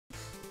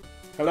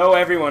Hello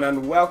everyone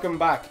and welcome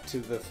back to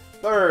the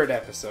third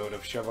episode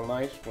of Shovel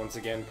Knight, once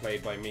again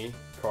played by me,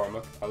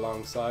 Cormac,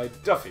 alongside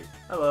Duffy.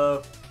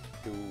 Hello.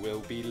 Who will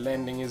be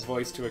lending his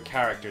voice to a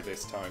character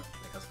this time.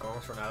 Because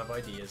Cormac's run out of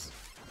ideas.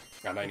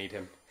 And I need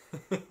him.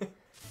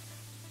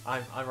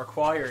 I'm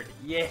required.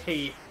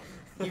 Yay!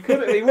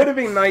 It would have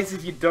been nice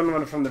if you'd done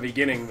one from the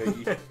beginning, but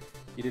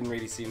you didn't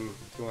really seem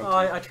to want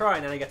to. I try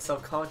and then I get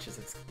self-conscious.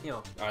 It's, you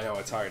know. I know,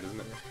 it's hard, isn't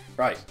it?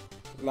 Right.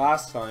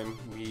 Last time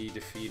we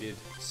defeated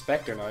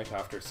Spectre Knight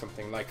after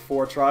something like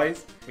 4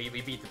 tries. We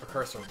beat the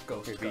precursor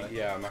ghost guy.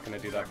 Yeah, I'm not going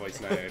to do that voice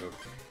now, it'll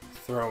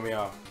throw me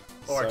off.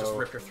 Or just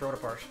rip your throat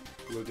apart.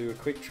 We'll do a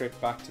quick trip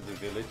back to the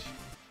village.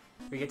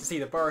 We get to see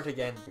the bird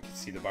again. We can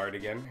see the bard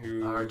again,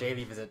 who... Our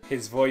daily visit.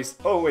 His voice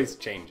always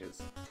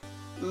changes.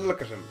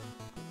 Look at him.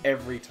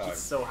 Every time. He's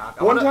so happy.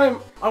 I want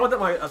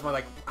that as my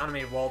like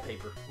animated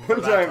wallpaper.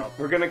 One time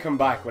we're gonna come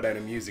back without a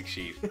music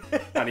sheet,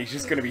 and he's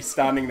just gonna be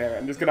standing there.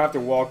 I'm just gonna have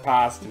to walk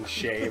past in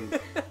shame.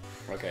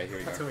 Okay, here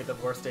we go. That's gonna be the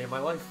worst day of my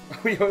life.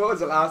 What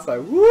was it last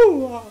time?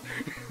 Woo!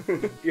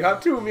 You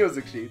have 2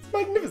 music sheets.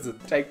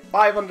 Magnificent. Take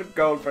 500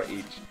 gold for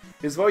each.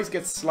 His voice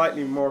gets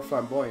slightly more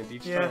flamboyant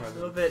each time. Yeah, a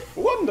little bit.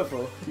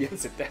 Wonderful.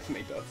 Yes, it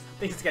definitely does.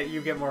 Things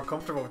you get more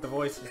comfortable with the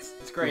voice.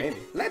 It's great.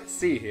 Maybe. Let's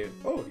see here.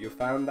 Oh, you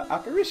found the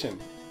apparition.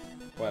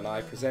 When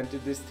I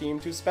presented this theme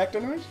to Spectre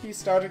Knight, he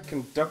started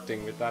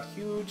conducting with that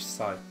huge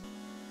scythe,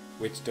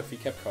 which Duffy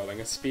kept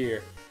calling a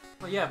spear.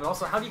 Well, yeah, but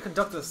also, how do you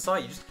conduct a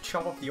site? You just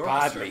chop up the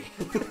orchestra.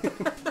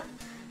 Badly.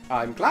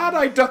 I'm glad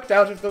I ducked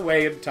out of the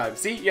way in time.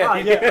 See? Yeah.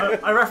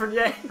 I referenced,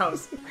 yeah.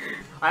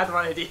 I had the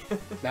right idea.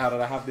 Now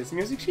that I have this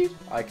music sheet,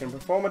 I can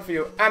perform it for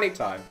you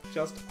anytime.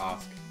 Just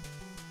ask.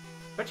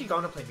 Aren't you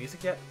going to play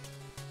music yet?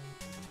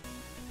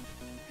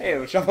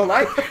 Hail, Shovel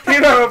Knight,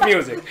 hero of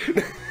music.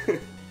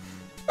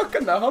 What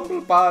can the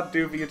humble bard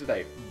do for you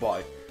today?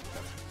 Boy,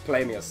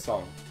 play me a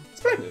song.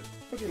 Splendid.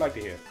 What do you like to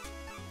hear?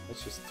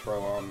 Let's just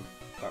throw on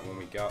that one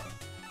we got.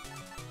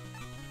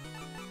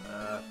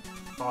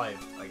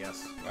 5, I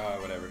guess.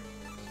 Whatever.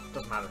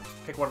 Doesn't matter.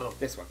 Pick one of them.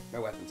 This one.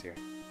 No weapons here.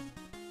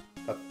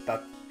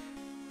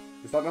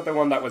 Is that not the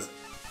one that was...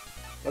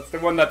 That's the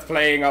one that's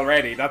playing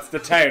already. That's the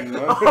town.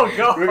 Oh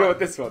god! We'll go with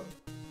this one.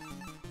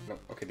 No,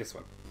 okay, this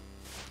one.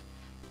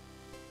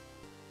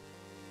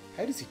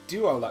 How does he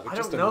do all that with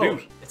just a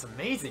lute? It's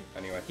amazing.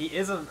 Anyway. He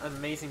is an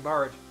amazing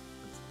bard.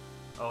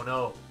 Oh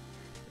no.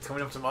 It's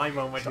coming up to my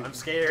moment. I'm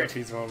scared.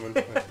 Duffy's moment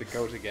with the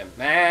goat again.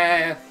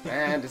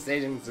 Nah,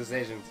 decisions.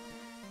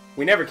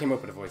 We never came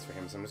up with a voice for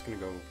him, so I'm just going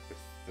to go with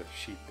the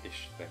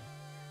sheep-ish thing.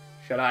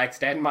 Should I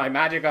extend my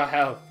magical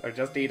health, or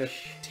just eat a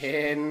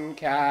tin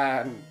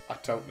can? I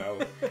don't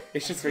know.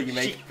 It's just where you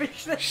make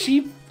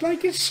sheep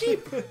like a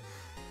sheep.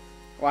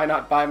 Why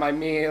not buy my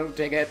meal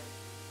ticket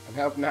and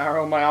help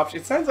narrow my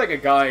options? It sounds like a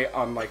guy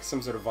on like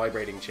some sort of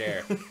vibrating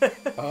chair.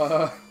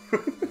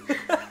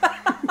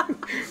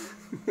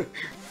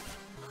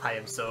 I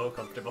am so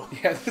comfortable.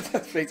 Yeah,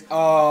 that face.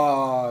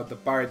 Oh, the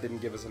bard didn't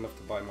give us enough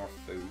to buy more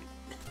food.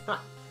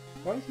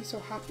 Why is he so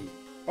happy?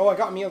 Oh, I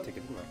got a meal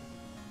ticket, didn't I?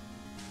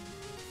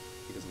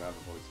 He doesn't have a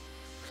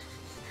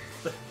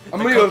voice. A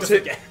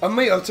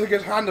meal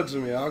ticket handed to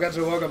me. I'll get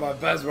to work on my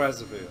best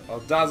recipe. I'll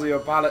dazzle your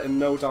palate in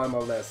no time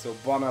or less. So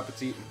bon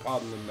appetit and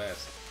pardon the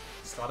mess.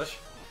 Scottish?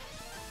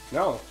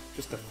 No,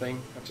 just a thing.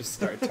 I just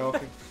started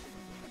talking.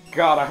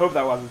 God, I hope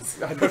that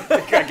wasn't... I don't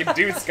think I can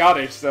do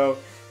Scottish, so...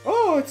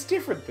 Oh, it's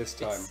different this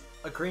time. It's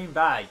a green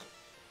bag.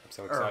 I'm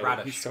so excited. Or a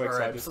radish. He's so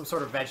excited. Or some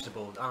sort of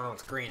vegetable. I don't know,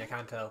 it's green, I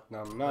can't tell.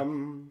 Nom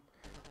nom.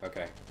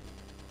 Okay.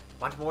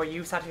 Want more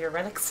use out of your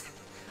relics?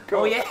 Go.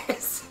 Oh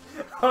yes!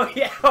 Oh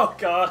yeah, oh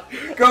god.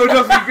 Go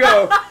Duffy,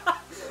 go!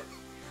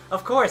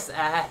 Of course,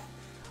 I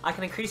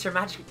can increase your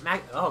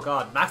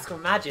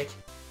maximum magic.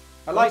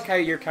 I like how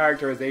your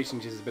characterization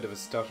is a bit of a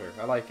stutter.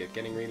 I like it,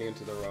 getting really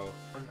into the role.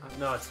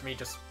 No, it's me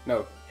just...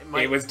 No,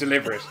 it was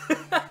deliberate.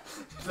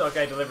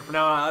 Okay, deliberate.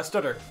 No, I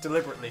stutter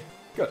deliberately.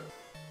 Good.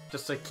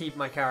 Just to keep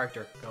my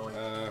character going.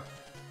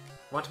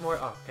 Want more?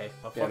 Oh, okay.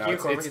 Well, yeah, no,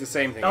 it's the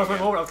same thing. That was my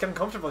moment. I was getting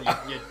comfortable.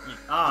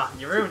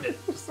 You ruined it.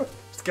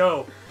 Just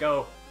go.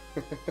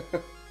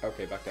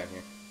 Okay, back down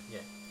here. Yeah.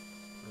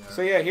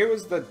 So yeah, here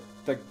was the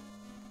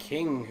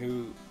king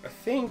who I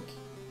think.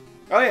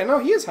 Oh yeah, no,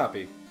 he is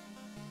happy.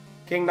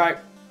 King Knight.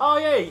 Oh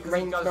yeah,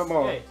 reigns no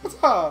more.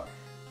 Huzzah!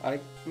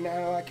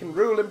 Now I can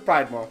rule in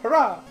Pridemore.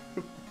 Hurrah!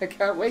 I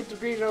can't wait to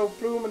greet old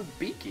Plume and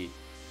Beaky.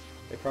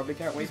 They probably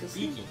can't wait to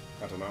see Beaky?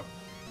 I don't know.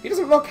 He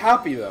doesn't look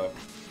happy though.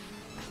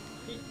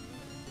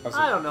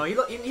 I don't know.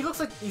 He looks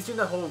like he's doing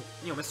that whole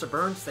Mr.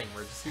 Burns thing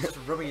where he's just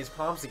rubbing his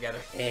palms together.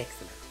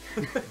 Excellent.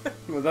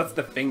 Well, that's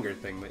the finger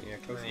thing, but yeah,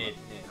 close enough. You know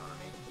what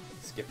I mean.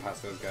 Skip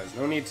past those guys.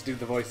 No need to do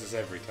the voices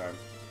every time.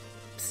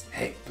 Psst,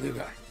 hey, blue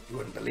guy, you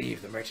wouldn't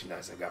believe the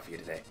merchandise I've got for you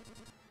today.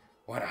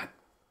 Why not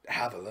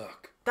have a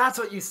look? That's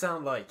what you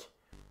sound like.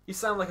 You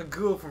sound like a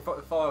ghoul from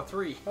Fallout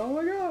 3. Oh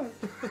my god.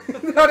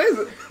 That is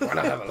it. Why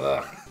not have a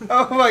look?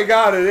 Oh my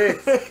god, it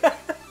is.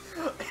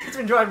 It's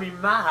been driving me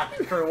mad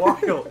for a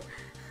while.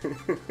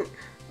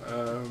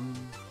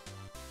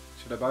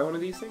 Should I buy one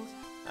of these things?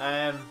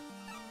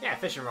 Yeah,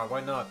 fishing rod,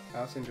 why not?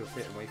 Pass into a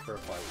pit and wait for a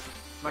fight.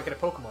 Might get a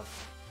Pokemon.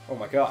 Oh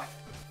my god.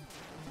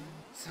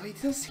 So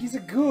he's a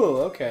ghoul,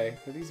 okay.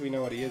 At least we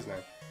know what he is now.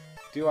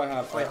 Do I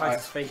have... Wait,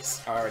 hides his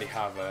face. I already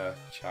have a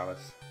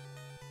chalice.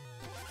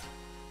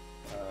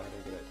 There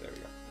we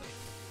go.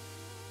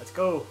 Let's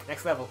go,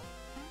 next level.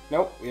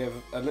 Nope, we have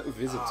a little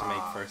visit to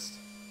make first.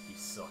 You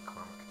suck,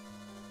 Cormac.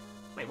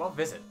 Wait, what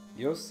visit?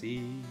 You'll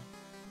see.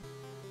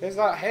 There's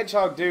that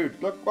hedgehog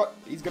dude. Look what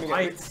he's gonna get.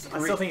 I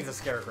still think he's a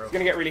scarecrow. He's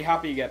gonna get really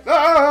happy again.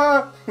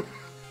 Ah!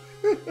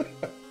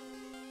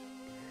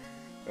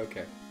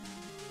 Okay.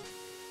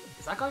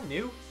 Is that guy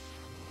new?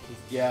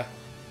 Yeah.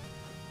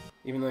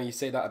 Even though you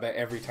say that about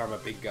every time a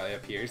big guy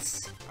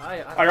appears.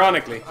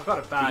 Ironically, I've got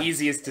a bad the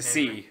easiest to memory.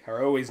 see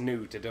are always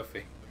new to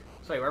Duffy.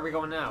 So wait, where are we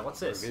going now? What's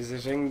this? We're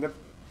visiting the...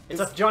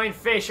 It's a giant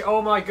fish.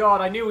 Oh my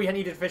god, I knew we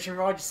needed fishing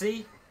rod, you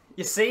see?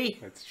 You see?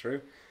 It's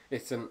true.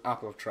 It's an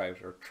apple trout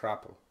or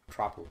trapple.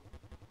 Trapple.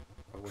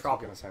 Oh, what's it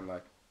gonna sound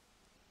like?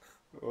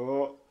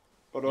 Oh,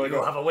 what do I You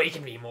got? have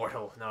awakened me,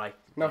 mortal.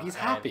 No, he's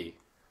happy.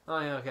 Oh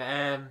yeah,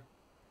 okay.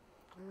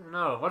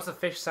 No, what does a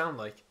fish sound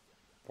like?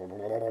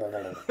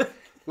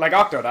 Like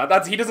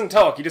Octodad. He doesn't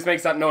talk. He just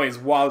makes that noise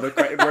while the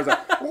words are.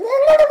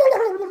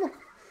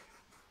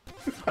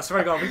 I swear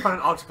to God, we found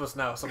an octopus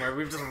now somewhere.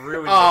 We've just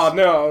ruined Oh this.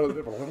 no!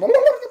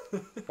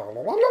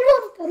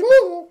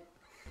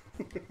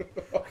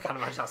 I can't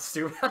imagine how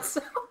stupid that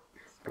sounds.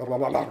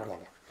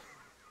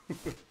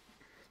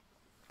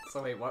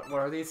 So wait, what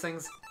are these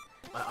things?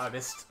 I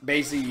missed.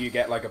 Basically, you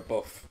get like a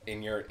buff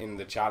in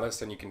the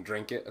chalice, and you can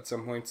drink it at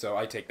some point. So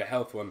I take the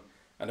health one,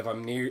 and if I've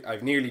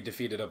nearly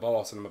defeated a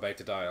boss and I'm about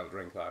to die, I'll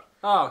drink that.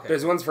 Oh, okay.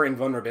 There's ones for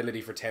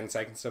invulnerability for 10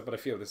 seconds stuff, but I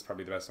feel this is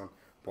probably the best one.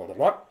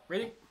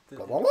 Really?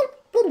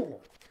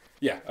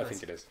 Yeah, I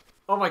think it is.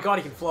 Oh my God,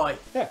 he can fly.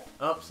 Yeah.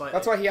 Oh, slightly.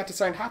 That's why he had to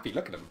sound happy.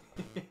 Look at him.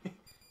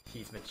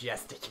 He's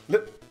majestic.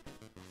 Look.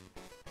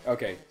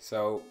 Okay,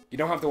 so you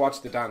don't have to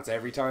watch the dance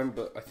every time,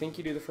 but I think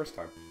you do the first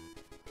time.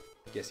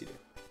 Yes, you do.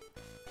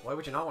 Why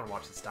would you not want to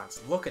watch this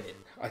dance? Look at it.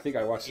 I think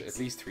I watched it at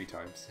least 3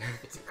 times.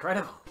 It's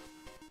incredible.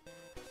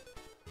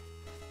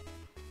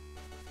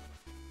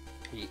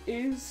 He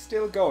is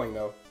still going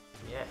though.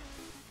 Yeah.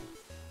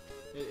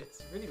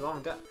 It's really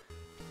long.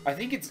 I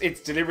think it's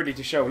deliberately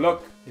to show.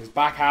 Look, his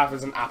back half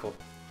is an apple.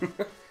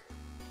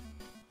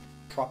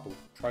 Triple.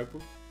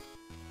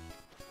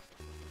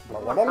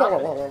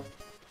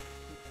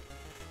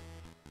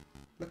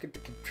 Look at the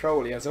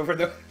control he has over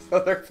the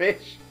other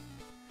fish.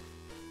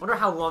 Wonder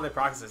how long they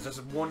practice this.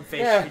 Just one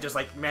fish, Yeah. he just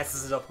like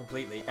messes it up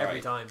completely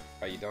every time.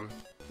 Are you done?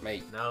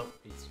 Mate. No,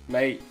 he's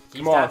Mate,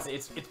 keeps come on. dancing.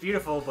 It's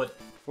beautiful, but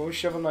What was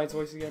Shovel Knight's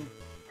voice again?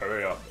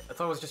 Hurry up. I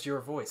thought it was just your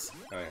voice.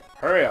 Oh, yeah.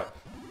 Hurry up.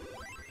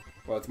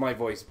 Well, it's my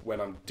voice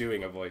when I'm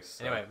doing a voice.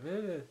 So.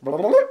 Anyway.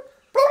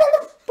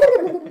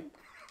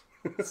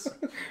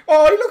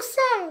 Oh, he looks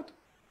sad.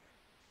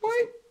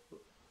 Why?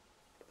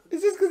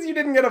 Is this because you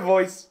didn't get a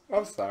voice?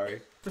 I'm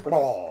sorry.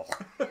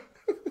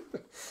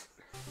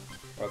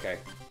 Okay.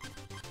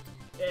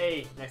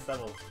 Yay, next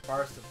level.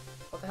 Forest of...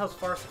 What the hell's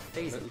Forest of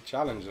Phasing? Little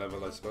challenge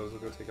level, I suppose.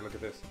 We'll go take a look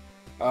at this.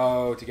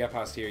 Oh, to get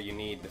past here, you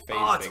need the phase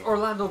it's thing.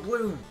 Orlando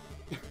Bloom.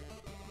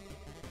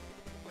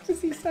 What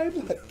does he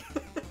sound like?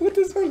 What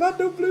does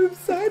Orlando Bloom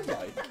sound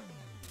like?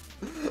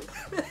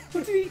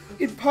 What did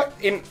he...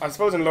 I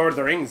suppose in Lord of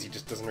the Rings, he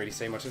just doesn't really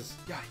say much as...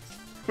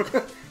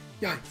 Yikes.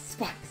 Yikes,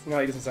 spikes. No,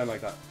 he doesn't sound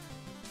like that.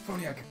 If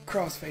only I could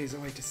cross phase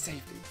away to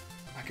safety.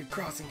 I could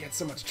cross and get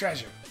so much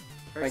treasure.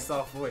 Very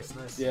soft voice,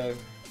 nice. Yeah.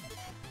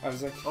 I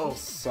was like, oh,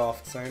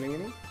 soft sounding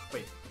in it.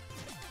 Wait.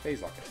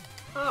 Phase lock it.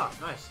 Oh,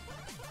 nice.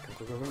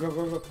 Go. There's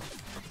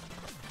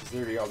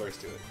literally all there is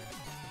to it.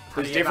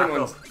 How do There's you get different back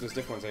ones. up? There's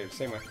different ones here.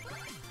 Same way.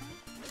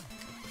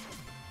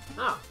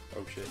 Oh.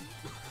 Oh shit.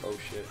 Oh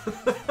shit.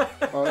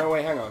 Oh no,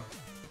 wait, hang on.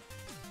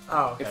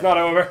 Oh, okay. It's not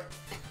over.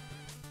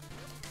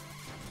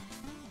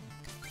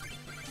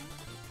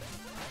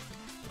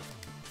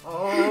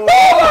 Oh.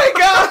 Oh my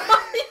god! What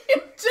are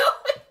you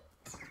doing?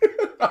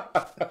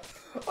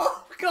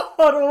 Oh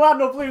god,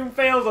 Orlando Bloom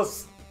failed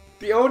us.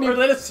 The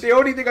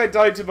only thing I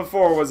died to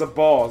before was a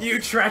boss. You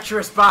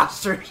treacherous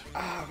bastard.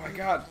 Oh my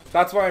god.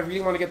 That's why I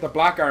really want to get the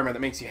black armor that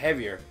makes you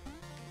heavier.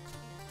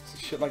 So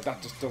shit like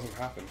that just doesn't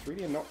happen. It's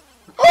really annoying.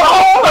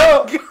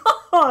 Oh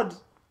god!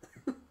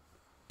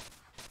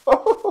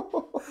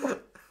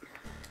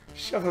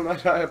 Shovel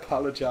Knight, I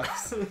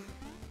apologize.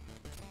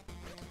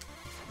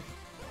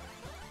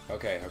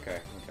 Okay.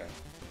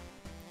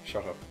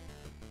 Shut up.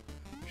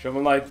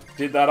 Shovel Knight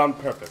did that on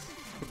purpose.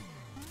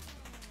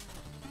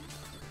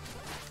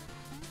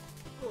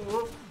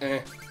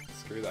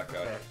 Screw that guy.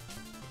 Okay.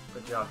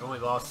 Good job. You only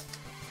lost,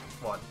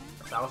 what,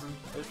 1,000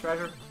 of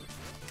treasure?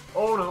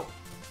 Oh no.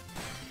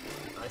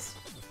 Nice.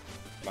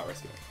 Not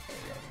risking it. There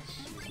you go.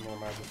 Use more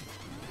magic. I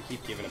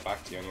keep giving it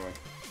back to you anyway.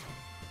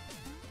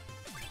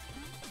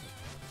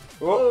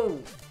 Oh!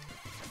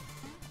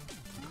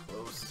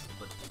 Close.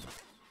 But...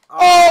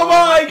 Oh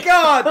my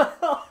god!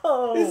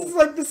 No! This is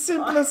like the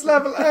simplest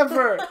level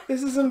ever!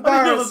 This is Those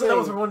embarrassing!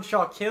 were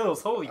one-shot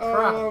kills. Holy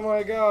crap! Oh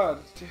my god!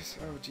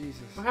 Oh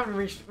Jesus! We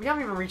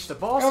haven't even reached the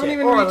boss I haven't yet.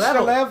 even Or a reached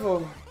level. the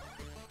level.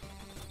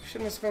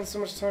 Shouldn't have spent so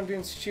much time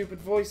doing stupid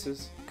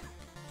voices.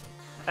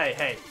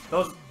 Hey!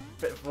 Those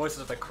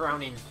voices are the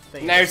crowning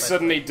thing. Now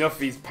suddenly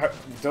Duffy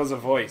does a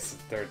voice.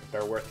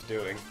 They're worth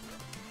doing.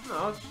 No,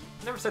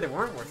 I never said they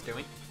weren't worth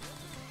doing.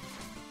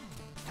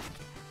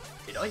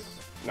 Did I?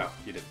 No,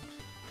 you didn't.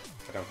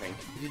 I don't think.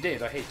 If you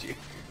did, I hate you.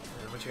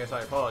 In which case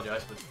I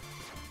apologize, but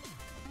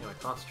anyway,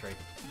 concentrate.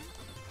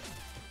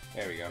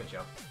 There we go. Good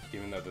job.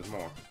 Even though there's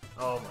more.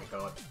 Oh my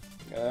god.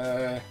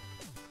 Okay,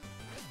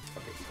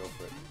 go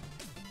for it.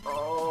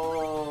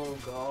 Oh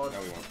god. No,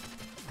 we won't.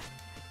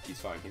 He's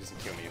fine. He doesn't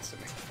kill me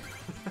instantly.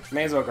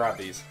 May as well grab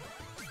these.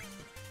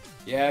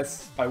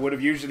 Yes, I would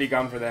have usually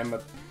gone for them,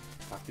 but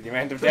after the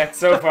amount of death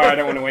so far, I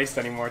don't want to waste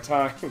any more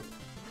time.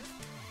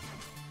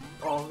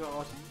 Oh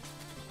god.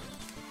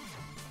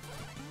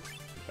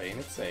 Playing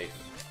it safe.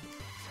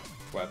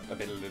 Well, a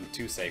little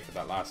too safe with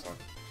that last one.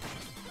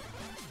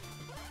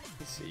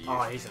 Let's see.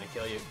 Oh, he's gonna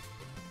kill you.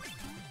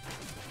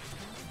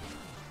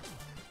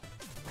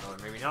 Oh,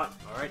 maybe not.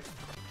 Alright.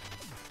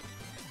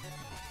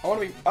 I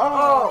want to be.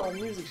 Oh,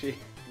 music sheet.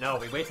 No,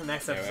 we wait till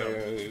next episode.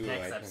 wait,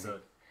 Next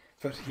episode.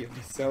 But he'll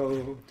be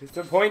so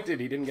disappointed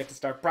he didn't get to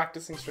start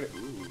practicing straight.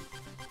 Ooh.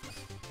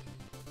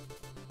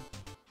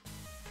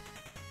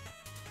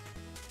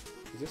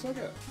 Is this like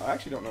a... I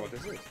actually don't know what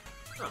this is.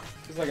 Oh.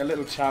 It's like a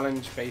little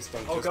challenge based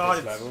on just God,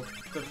 this level.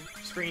 The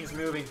screen's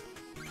moving.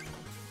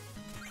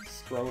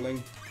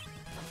 Scrolling.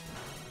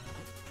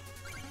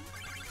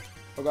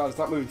 Oh god, it's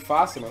not moving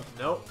fast enough.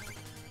 Nope.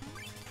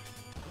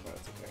 No,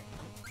 that's okay.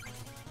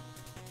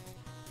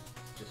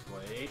 Just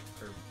wait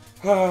for...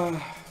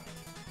 Ah.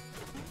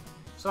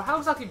 So how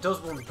exactly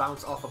does one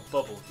bounce off a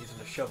bubble using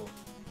a shovel?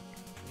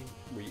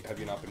 Have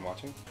you not been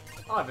watching?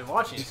 Oh, I've been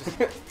watching. It's just...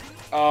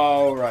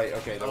 Oh, right,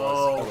 okay, there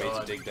was a way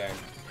God. to dig down.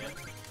 Yeah.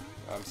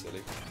 I'm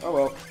silly. Oh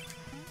well.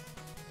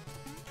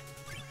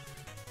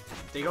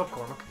 Dig up,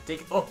 Cormac.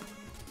 Dig up.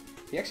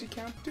 He actually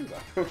can't do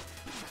that.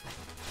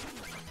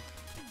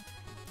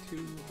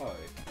 Too high.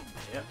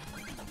 Yep.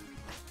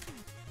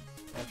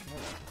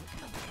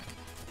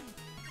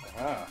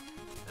 Aha.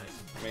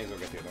 Nice. May as well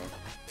get the other one.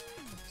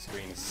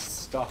 Screen is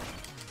stuck.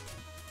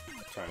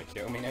 Trying to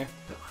kill me now.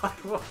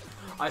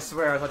 I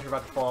swear I thought you were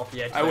about to fall off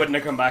the edge. I wouldn't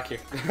have come back here.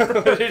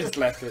 I just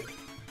left it.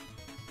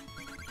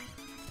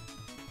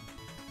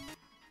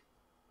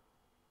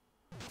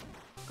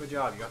 Good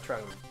job, you got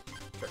treasure.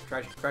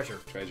 Treasure.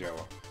 Treasure.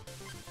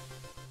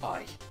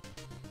 Aye.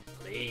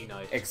 Clean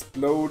night.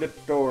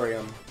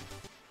 Explodatorium.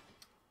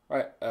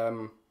 Right,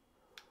 Or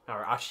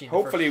actually,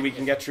 hopefully we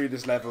can get through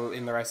this level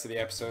in the rest of the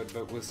episode,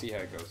 but we'll see how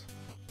it goes.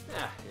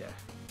 Yeah.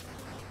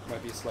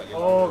 Might be a slightly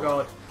Oh longer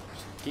god. one.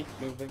 Just keep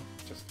moving.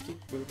 Just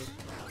keep moving.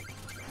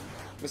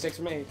 Mistakes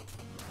were made.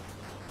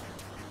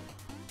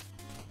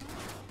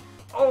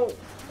 Oh!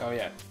 Oh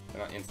yeah,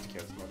 they're not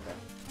insta-kills. Okay.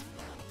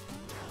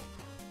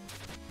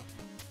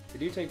 They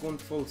do take one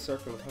full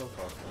circle of health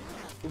off.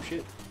 Oh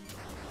shit.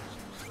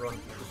 Run.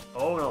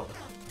 Oh no.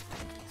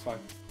 It's fine.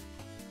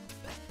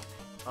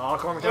 Oh,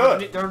 Cormac,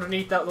 they're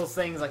underneath that little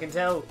things, I can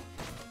tell.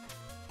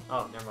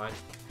 Oh, never mind.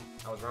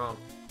 I was wrong.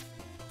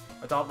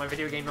 I thought my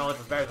video game knowledge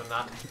was better than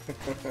that.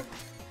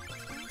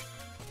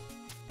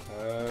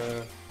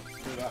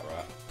 Let's do that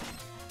rat.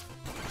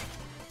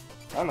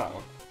 And that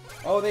one.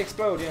 Oh, they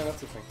explode, yeah,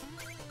 that's the thing.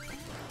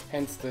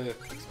 Hence the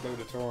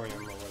explodatorium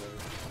or whatever.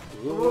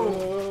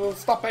 Ooh,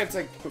 stop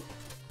bouncing!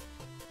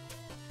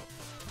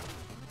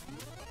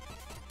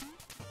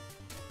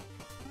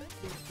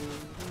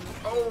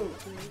 Oh!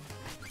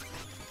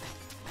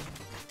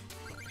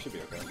 Should be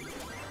okay.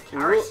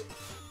 Carrot?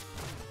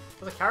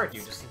 What's a carrot do?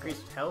 Just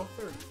increased health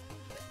or?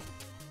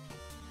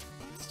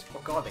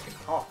 Oh god, they can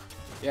hop.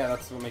 Yeah,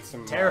 that's what makes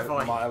them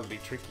Terrifying. mildly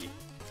tricky.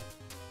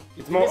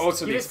 It's more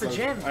also you the missed the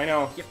explosion. gem. I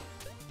know. Yep.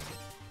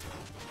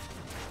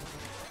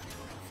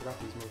 Forgot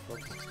these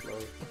motherfuckers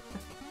explode.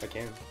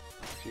 Again.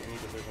 Actually, I need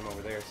to there's one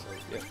over there, so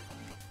yeah.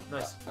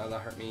 Nice. That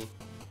hurt me.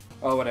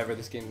 Oh, whatever,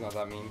 this game's not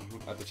that mean.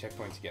 At the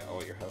checkpoint you get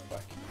all your health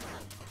back.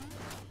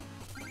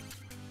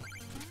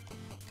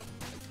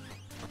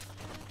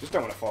 Just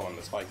don't want to fall on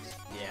the spikes.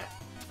 Yeah.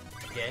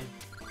 Again.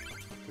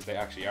 Because they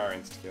actually are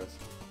insta-kills.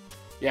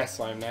 Yes,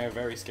 I am now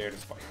very scared of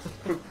spikes.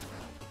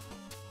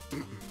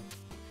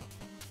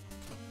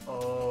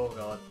 Oh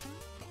god.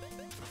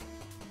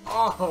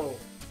 Oh!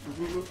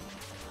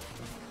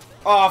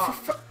 Oh,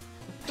 for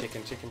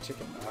chicken.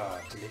 Ah,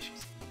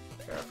 delicious.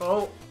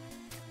 Careful.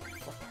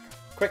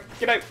 Quick,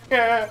 get out!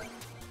 Yeah.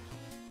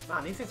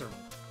 Man, these things are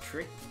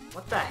trick.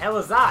 What the hell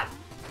is that?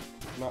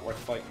 Not worth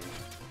fighting.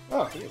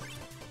 Oh, he is.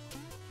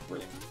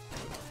 Brilliant.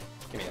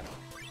 Give me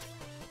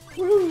that.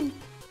 Woo!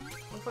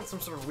 Looks like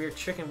some sort of weird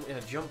chicken in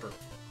a jumper.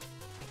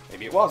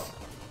 Maybe it was.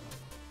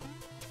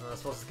 I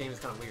suppose this game is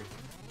kind of weird.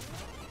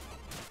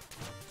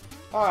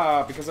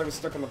 Ah, because I was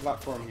stuck on the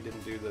platform, he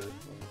didn't do the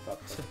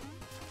platform.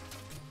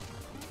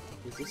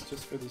 Is this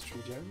just for these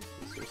 3 gems?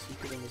 Is there a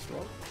secret in this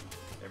wall?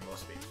 There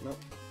must be. Nope.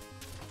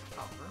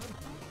 Oh,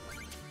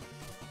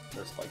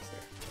 There's spikes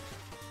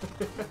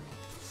there.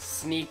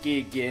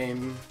 Sneaky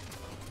game.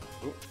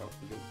 Oh,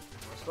 we didn't.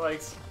 more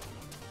spikes.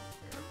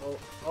 Careful.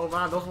 Oh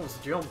man, those ones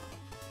jump.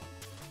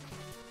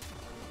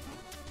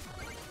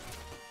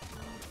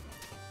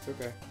 It's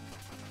okay.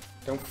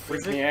 Don't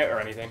freak me out or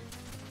anything.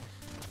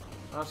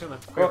 I'm just gonna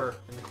quiver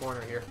in the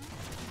corner here.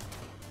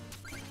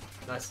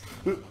 Nice.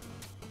 This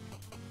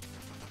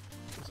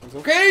one's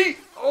okay!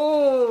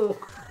 Oh!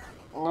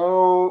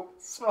 No.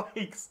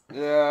 Spikes!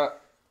 Yeah.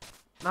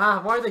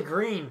 Man, why are they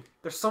green?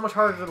 They're so much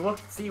harder to look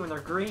and see when they're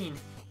green.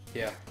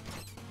 Yeah.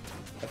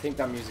 I think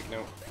that music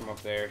note from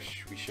up there,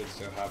 we should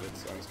still have it,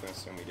 so I'm just gonna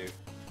assume we do.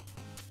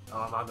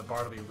 Oh man, the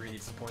bard will be really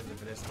disappointed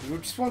if it isn't. You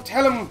just won't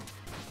tell him!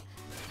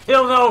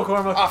 He'll know,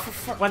 Cormac! Oh, for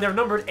fuck. When they're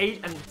numbered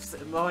 8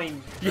 and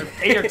 9, or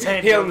 8 or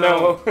 10, He'll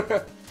know.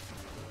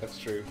 That's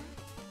true.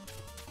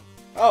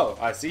 Oh,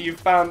 I see you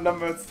found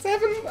number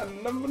 7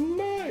 and number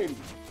 9.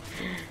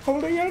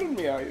 Holding out on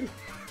me, are you?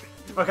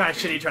 What kind of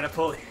shit are you trying to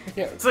pull?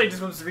 Yeah. So he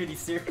just wants really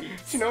serious.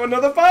 Do you know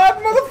another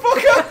bad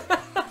motherfucker?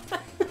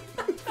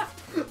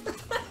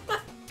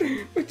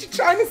 What you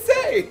trying to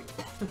say?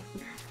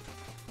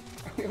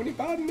 I'm the only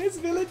bad in this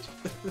village.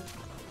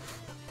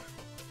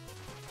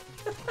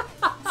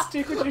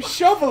 Stick with your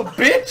shovel,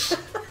 bitch!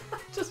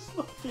 Just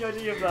love the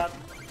idea of that.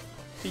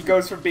 He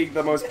goes from being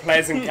the most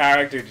pleasant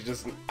character to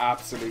just an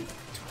absolute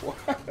twat.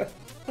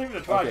 Not even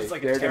a twat, Okay, it's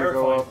like they're a gonna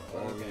terrifying. go up,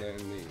 Oh, and okay. then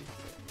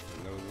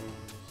no.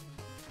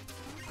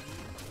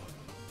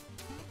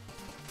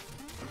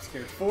 I'm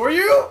scared for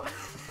you!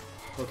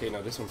 Okay,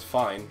 no, this one's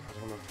fine. I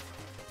don't know.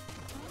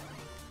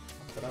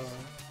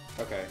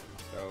 Ta-da. Okay,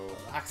 so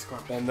Relax,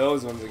 Cormac. then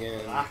those ones again.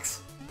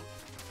 Relax.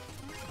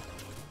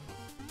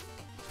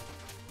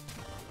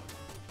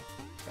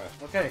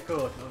 Okay,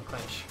 cool. No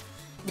clench.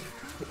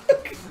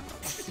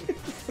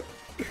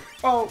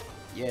 Oh,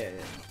 yeah.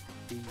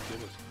 He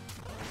did it.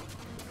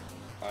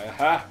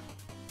 Aha!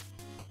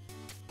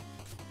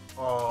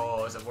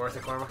 Oh, is it worth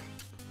it, Cormac?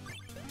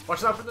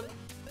 Watch out for the...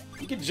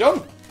 You can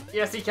jump!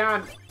 Yes, he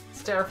can.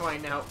 It's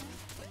terrifying now.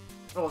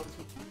 Oh,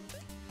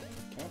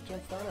 Can't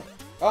jump far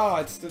enough. Oh,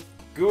 it's the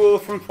ghoul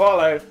from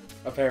Fallout,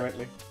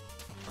 apparently.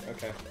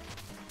 Okay.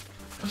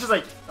 I'm just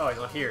like, oh, he's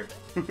not here.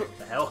 What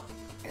the hell?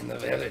 In the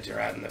village or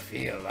out in the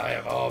field, I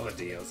have all the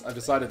deals. I've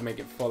decided to make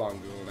it full on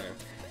ghoul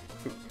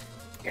now.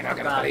 You're not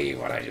gonna believe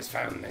what I just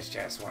found in this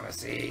chest. Wanna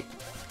see?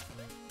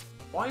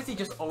 Why is he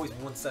just always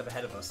one step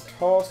ahead of us?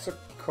 Toss a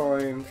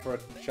coin for a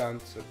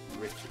chance at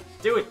riches.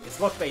 Do it. It's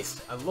luck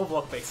based. I love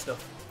luck based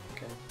stuff.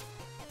 Okay.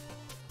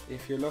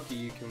 If you're lucky,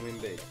 you can win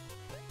big.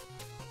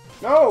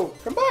 No!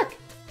 Come back!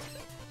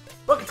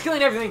 Look, it's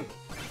killing everything.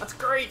 That's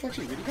great. It's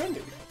actually really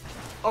handy.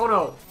 Oh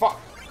no. Fuck!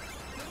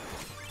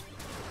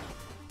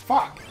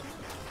 Fuck!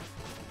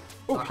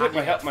 Oh Oh, shit,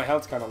 handy. my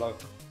health's kinda low.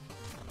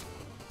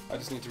 I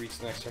just need to reach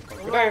the next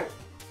checkpoint. Go down!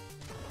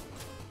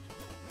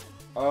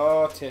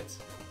 Oh, tits.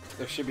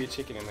 There should be a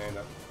chicken in there,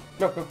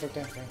 though. No,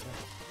 down.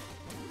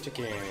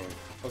 Chicken.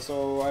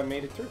 Also, I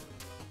made it through.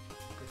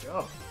 Good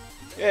job.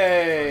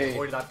 Yay!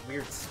 Avoided that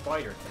weird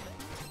spider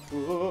thing.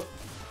 Ooh.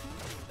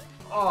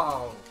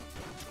 Oh.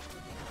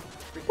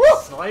 Freaking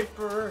Woo!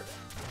 sniper.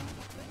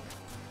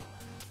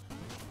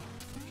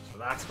 Just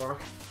relax,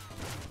 Cormac.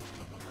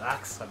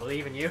 Relax. I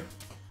believe in you.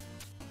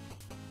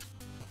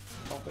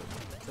 Pop it.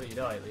 Until you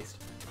die, at least.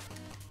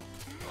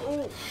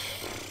 Oh.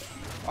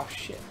 Oh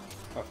shit.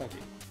 Oh, thank you.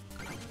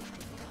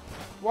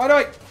 Why do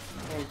I?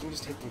 Oh, you can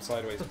just hit them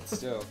sideways, but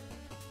still.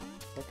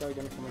 That guy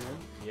gonna come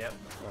in? Yep.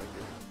 Oh,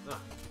 good. Ah.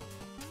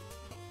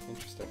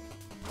 Interesting.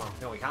 Oh,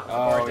 no, we can't let the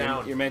bar Oh,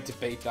 down. you're meant to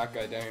bait that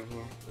guy down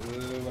here.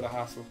 Ooh, what a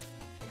hassle.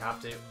 We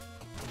have to.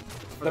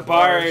 For The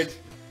bard!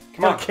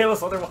 Come He'll on! kill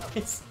us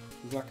otherwise.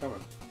 He's not coming.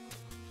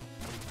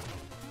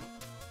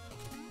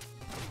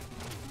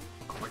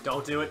 Cormac,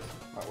 don't do it.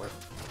 Not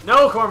worth it.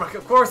 No, Cormac,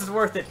 of course it's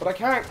worth it. But I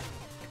can't.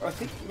 I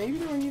think maybe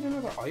do I need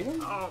another item?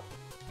 Oh.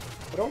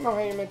 I don't know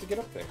how you're meant to get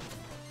up there.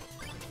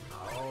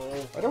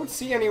 Oh. I don't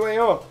see any way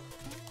up.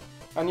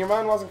 And your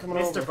man wasn't coming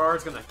Mr. over.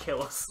 Bard's gonna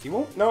kill us. He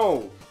won't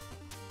know.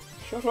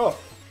 Shut up.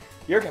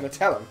 You're gonna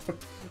tell him.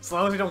 As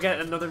long as we don't get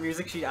another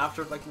music sheet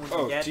after, like, once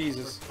Oh, we get...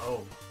 Jesus.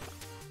 Oh.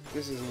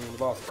 This isn't even the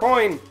boss.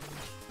 Coin!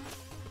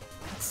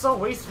 It's so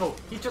wasteful.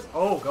 He's just...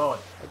 Oh, God.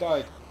 I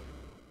died.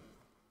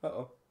 Uh-oh.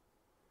 Are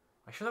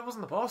you sure that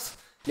wasn't the boss?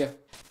 Yeah,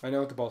 I know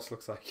what the boss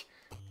looks like.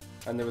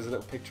 And there was a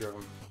little picture of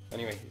him.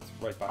 Anyway, it's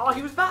right back. Oh,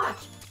 he was back!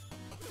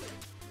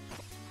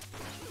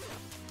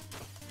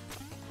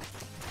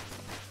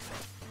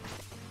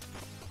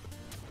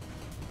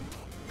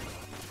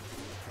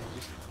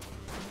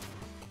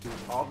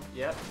 Oh,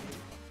 yeah.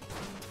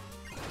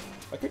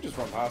 I could just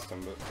run past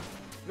him, but...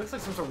 Looks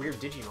like some sort of weird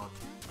Digimon.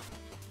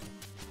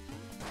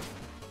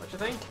 What you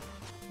think?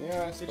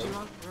 Yeah, I suppose.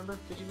 Digimon? Remember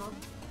Digimon?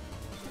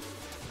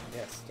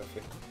 Yes,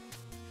 definitely.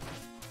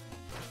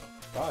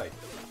 Die.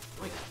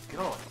 Oh my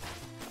god.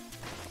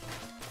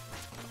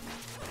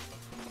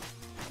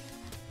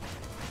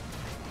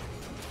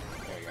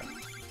 There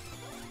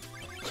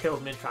you go.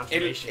 Killed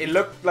mid-transformation. It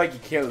looked like he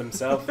killed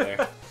himself there.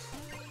 Okay.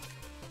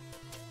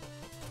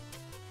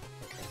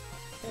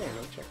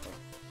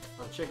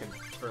 chicken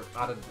for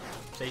added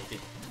safety.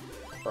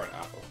 Or an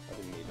apple. I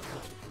didn't need it.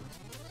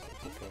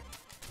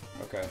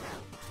 Okay. Okay.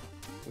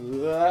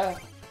 You're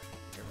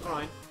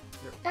fine.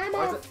 I'm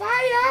on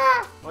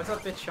fire! Why is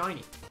that bit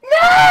shiny?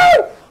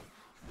 No!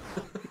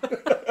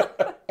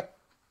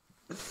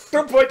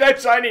 Don't point out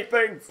shiny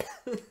things!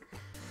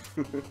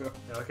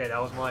 Okay,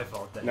 that was my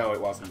fault then. No,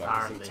 it wasn't. That was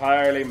Apparently.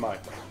 entirely my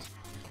fault.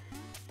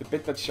 The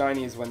bit that's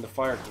shiny is when the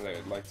fire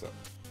lights up.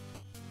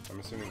 I'm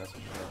assuming that's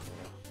what you're talking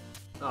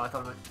Oh, I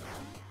thought I meant.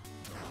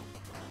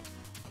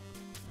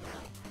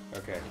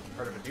 about. Okay.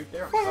 Heard of a dupe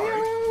there? I'm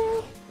sorry.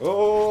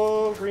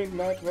 Oh, Green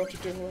Knight, what you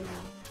doing?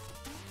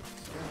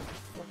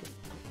 Fucking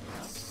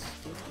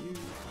stick you.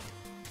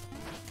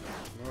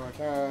 No, I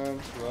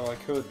can't. Well, I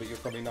could, but you'll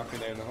probably knock me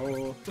down the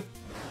hole.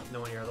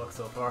 Knowing your luck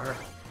so far.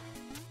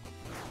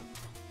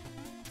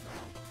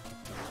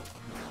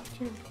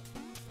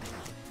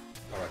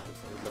 I like this.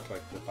 It looked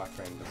like the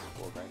background is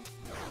foreground.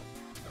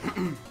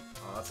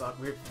 Oh, that's that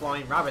weird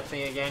flying rabbit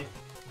thing again.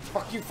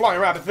 Fuck you, flying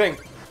rabbit thing!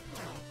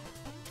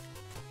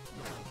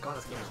 God,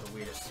 this game is the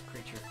weirdest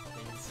creature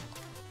things.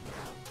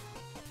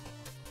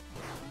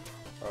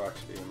 Oh,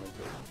 actually, I meant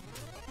to.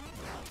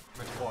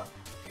 Which what?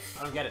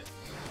 I don't get it.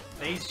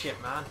 Phase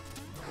chip, man.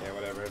 Yeah,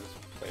 whatever.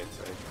 Just play it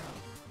safe.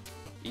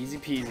 Easy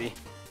peasy.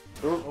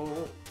 Ooh.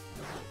 Oh.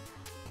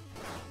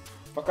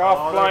 Fuck off,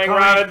 Oh, flying they're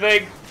rabbit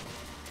thing!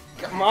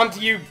 Come on to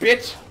you,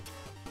 bitch!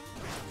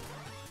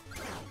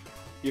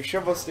 Your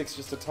shovel sticks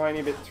just a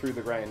tiny bit through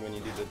the ground when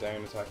you do the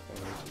down attack thing,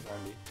 which is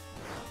handy.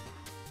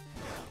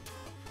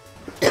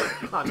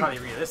 Not entirely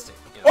realistic.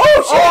 You know?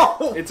 Oh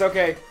shit! Oh! It's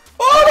okay.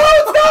 Oh no,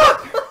 it's not!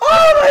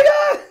 Oh my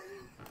god!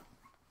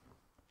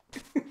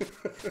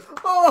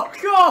 Oh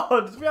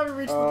god! We haven't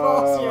reached the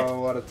boss yet. Oh,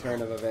 what a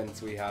turn of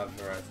events we have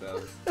for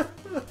ourselves.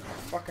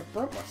 Fuck, I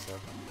broke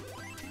myself.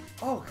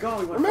 Oh god,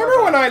 we went Remember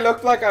far when back. I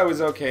looked like I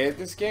was okay at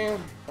this game?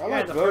 I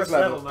like the those first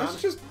level, levels. man.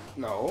 It's just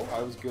no,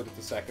 I was good at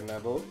the second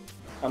level,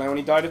 and I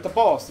only died at the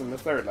boss in the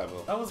third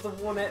level. That was the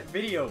one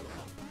video.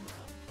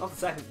 Not the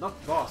second, not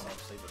the boss,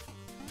 obviously, but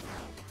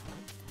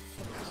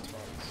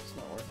It's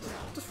not worth it.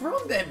 just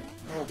run then.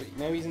 No, but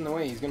now he's in the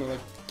way. He's gonna like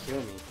kill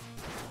me.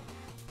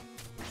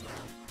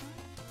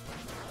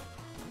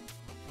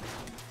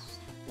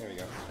 There we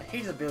go. I hate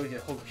his ability to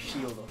hold a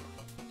shield up.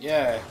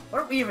 Yeah, Why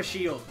don't we have a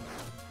shield?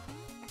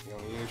 you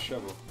only use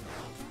shovel.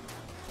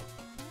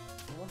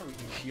 I wonder we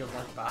can shield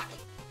that back.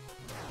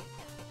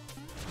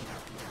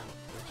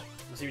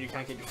 I'm assuming you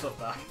can't get your stuff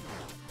back.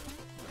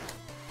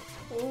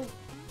 Oh.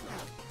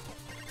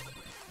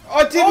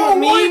 I didn't Oh,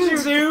 mean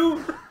why'd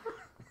to!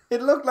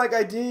 It looked like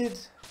I did.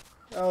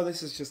 Oh,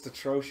 this is just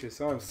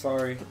atrocious. Oh, I'm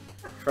sorry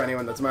for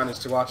anyone that's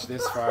managed to watch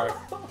this far.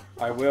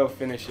 I will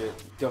finish it.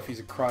 Duffy's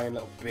a crying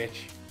little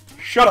bitch.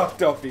 Shut up,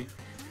 Duffy!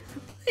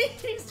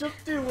 He's just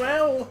too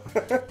well.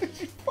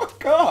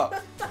 Fuck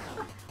off!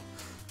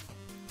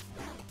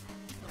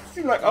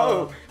 Seem like,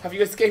 oh, have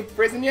you escaped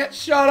prison yet?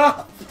 Shut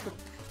up!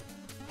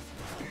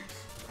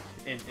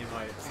 In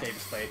my escape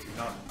playthrough,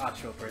 not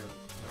actual prison.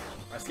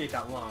 I escaped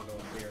that long ago,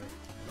 clearly.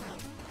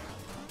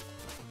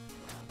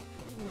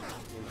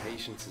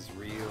 Impatience is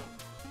real.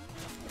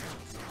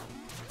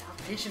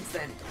 Have patience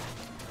then.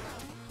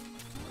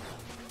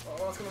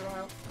 Oh, what's going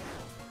on?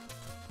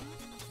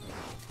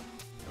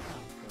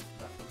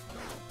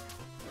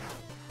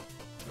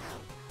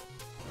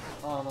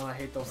 Oh no, I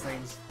hate those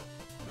things.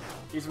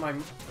 These are my...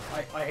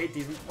 I hate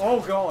these... Oh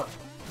god!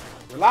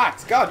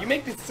 Relax, God, you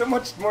make this so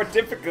much more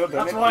difficult than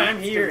That's it why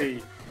I'm needs to here.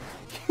 be.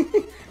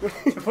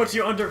 To put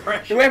you under It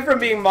pressure. went from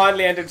being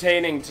mildly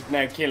entertaining to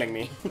now killing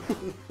me.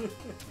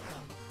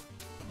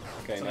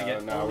 Okay, So we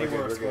get no, only we're good,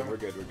 worse, we're good, Cormac. we're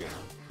good, we're good.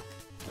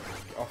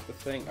 Get off the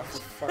thing, oh,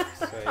 for fuck's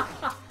sake.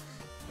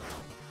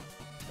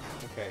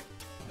 Okay.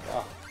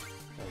 Oh,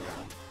 there we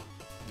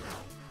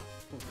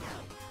go.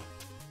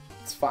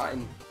 It's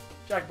fine.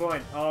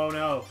 Checkpoint. Oh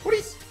no. What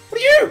are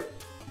you?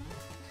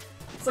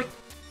 It's like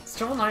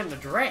Stone Knight in a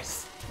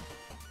dress.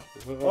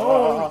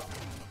 Oh!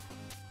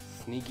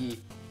 Sneaky.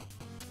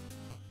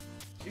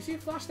 Did you see a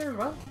flash there as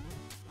well?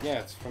 Yeah,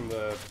 it's from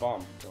the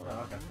bomb. Oh,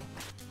 okay.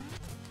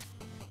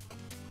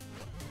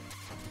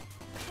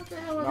 What the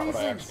hell are Not these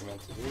what I things? actually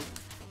meant to do.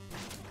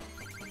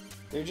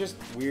 They're just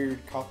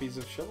weird copies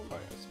of Shovel Knight,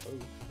 I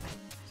suppose.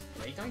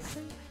 Blade dice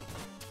thing?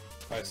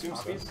 I assume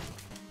Copies? so.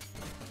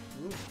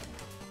 Ooh.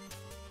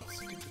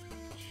 Stupid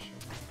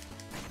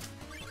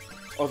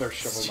Other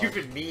Shovel Knight.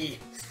 Stupid me.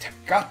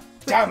 God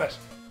damn it!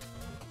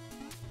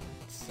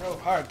 It's so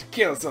hard to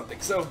kill something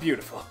so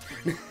beautiful.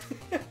 It's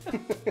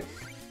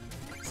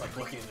like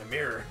looking in the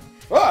mirror.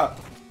 Ah!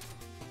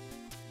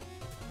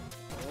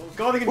 Oh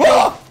god, they can Whoa!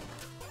 jump!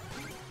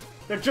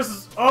 They're just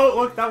as... Oh,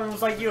 look, that one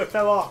was like you, it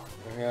fell off.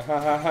 No,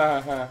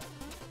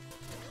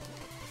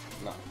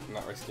 I'm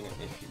not risking it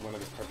if one of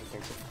his purple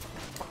things.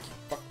 Fuck you,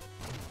 fuck.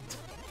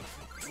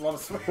 It's a lot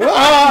of swear.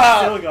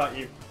 Ah! Still got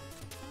you.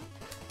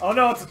 Oh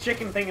no, it's a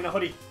chicken thing in a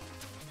hoodie.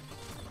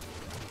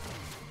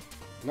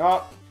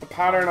 Not the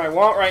pattern I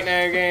want right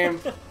now, game.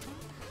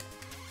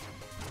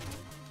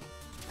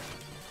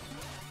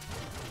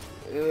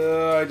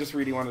 I I just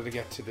really wanted to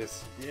get to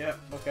this. Yeah,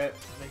 okay.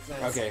 Makes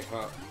sense. Okay,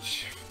 well,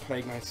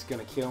 Plague Knight's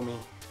gonna kill me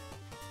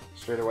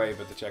straight away,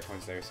 but the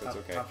checkpoint's there, so it's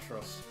okay. Have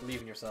trust.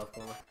 Believe in yourself,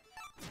 Cormac.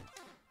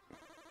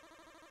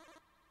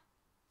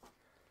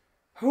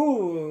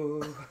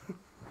 Ooh.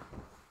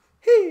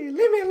 Hey,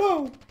 leave me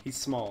alone. He's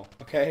small,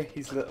 okay?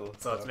 He's little.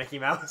 So it's Mickey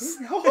Mouse.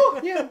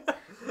 Oh, yeah.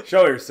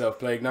 Show yourself,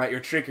 Plague Knight. Your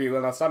trickery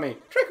will not stop me.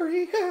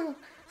 Trickery? Yeah.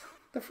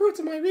 The fruits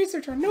of my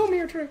research are no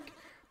mere trick.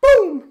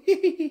 Boom!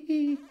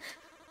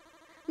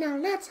 Now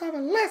let's have a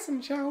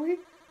lesson, shall we?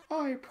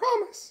 I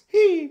promise.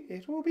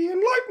 It will be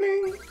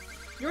enlightening.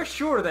 You're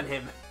shorter than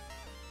him.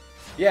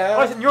 Yeah.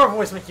 Why isn't your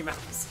voice Mickey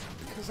Mouse?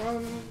 Because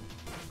I'm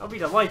That'd be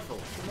delightful.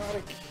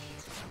 dramatic.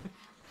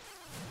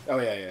 Oh,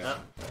 yeah.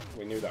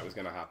 We knew that was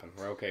going to happen.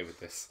 We're okay with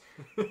this.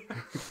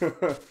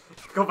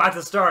 Go back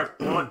to start.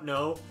 What?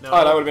 No.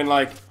 Oh, that would have been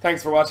like,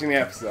 thanks for watching the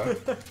episode.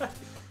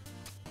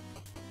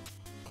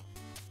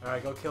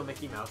 Alright, go kill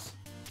Mickey Mouse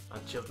on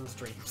children's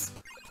dreams.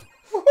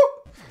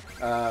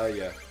 Yeah.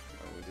 We'll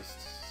just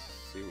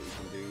see what we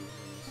can do.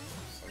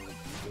 Some of the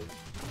people.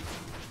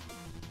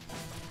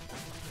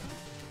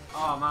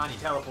 Oh man, he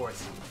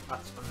teleports.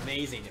 That's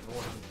amazing if it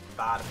wasn't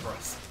bad for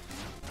us.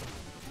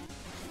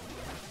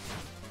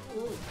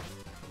 Ooh.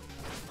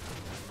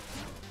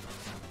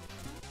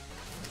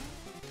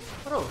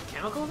 What are those,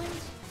 chemical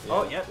things? Yeah,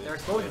 oh, yeah, they're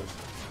explosions.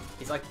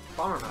 He's like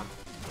Bomberman.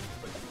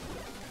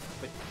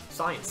 With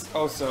science.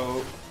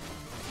 Also,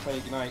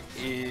 Plague Knight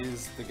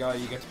is the guy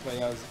you get to play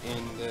as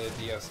in the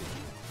DLC.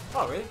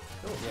 Oh, really?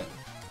 Cool. Yeah.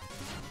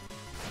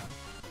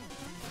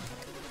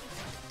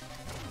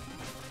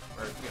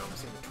 Or, you know, I'm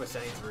assuming the twist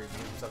endings where he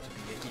views himself to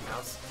be Mickey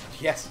Mouse.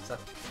 Yes. Is that...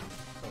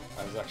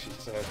 I was actually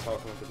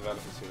talking with the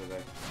developers the other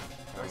day,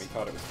 and we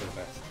thought it was for the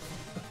best.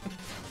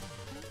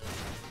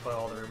 Put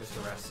all the rumors to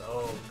rest.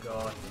 Oh,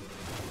 God.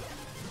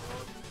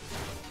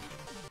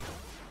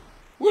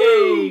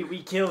 Yay!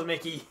 We killed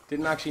Mickey.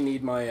 Didn't actually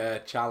need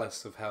my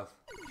chalice of health.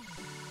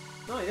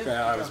 No, you didn't.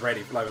 Yeah, I was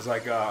ready. I was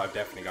like, oh, I've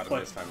definitely got it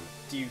this time.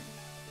 Do you...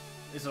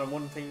 Is it a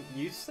one thing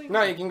use thing?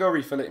 No, you can go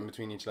refill it in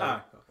between each level.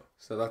 Okay.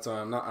 So that's why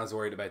I'm not as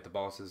worried about the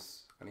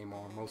bosses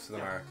anymore. Most of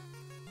them are.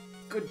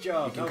 Good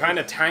job. You can kind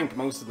of tank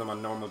most of them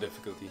on normal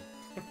difficulty.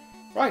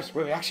 Right,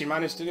 well, we actually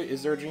managed to do it.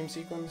 Is there a dream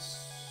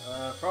sequence?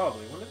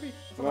 Probably. Wouldn't it be?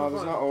 No,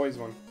 there's not always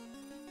one.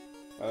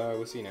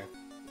 We'll see now.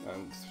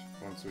 And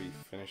once we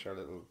finish our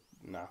little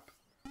nap.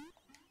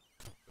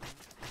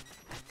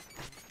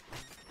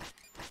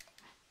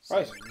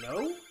 Right.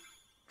 No?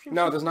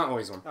 No, there's not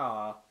always one.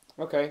 Aw.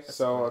 Okay,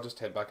 so I'll just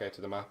head back out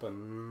to the map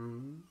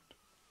and...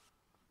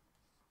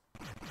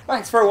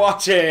 Thanks for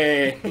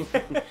watching!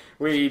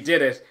 We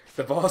did it.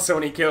 The boss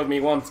only killed me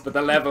once, but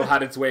the level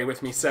had its way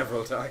with me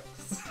several times.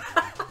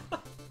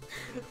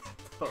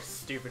 Those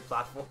stupid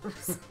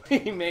platforms.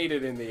 We made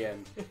it in the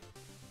end.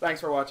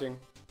 Thanks for watching.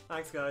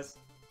 Thanks, guys.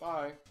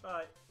 Bye.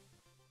 Bye.